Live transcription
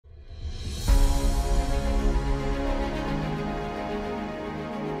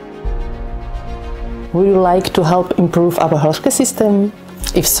Would you like to help improve our healthcare system?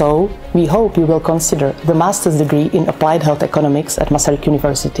 If so, we hope you will consider the master's degree in applied health economics at Masarykovy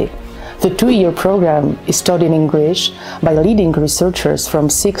University. The 2-year program is taught in English by leading researchers from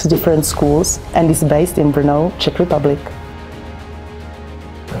 6 different schools and is based in Brno, Czech Republic.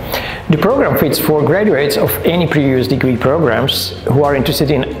 The program fits for graduates of any previous degree programs who are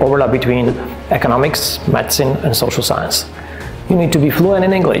interested in overlap between economics, medicine and social science. You need to be fluent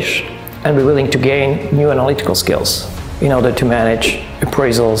in English and be willing to gain new analytical skills in order to manage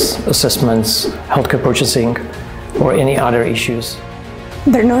appraisals, assessments, healthcare purchasing or any other issues.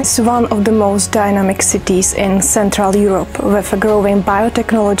 Brno is one of the most dynamic cities in Central Europe, with a growing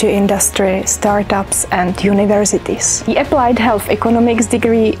biotechnology industry, startups and universities. The Applied Health Economics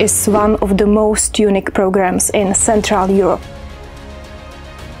degree is one of the most unique programs in Central Europe.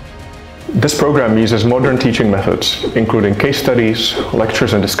 This program uses modern teaching methods, including case studies,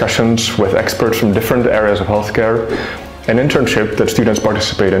 lectures and discussions with experts from different areas of healthcare, an internship that students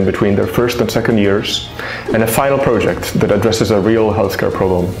participate in between their first and second years, and a final project that addresses a real healthcare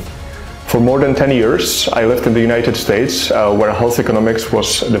problem. For more than 10 years, I lived in the United States, where health economics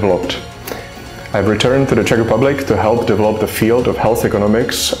was developed. I've returned to the Czech Republic to help develop the field of health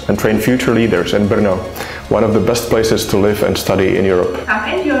economics and train future leaders in Brno, one of the best places to live and study in Europe. Come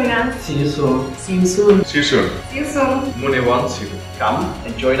and join us. See you soon. See you soon. See you soon. See you soon. MUNI wants you. Come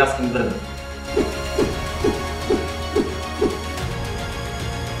and join us in Brno.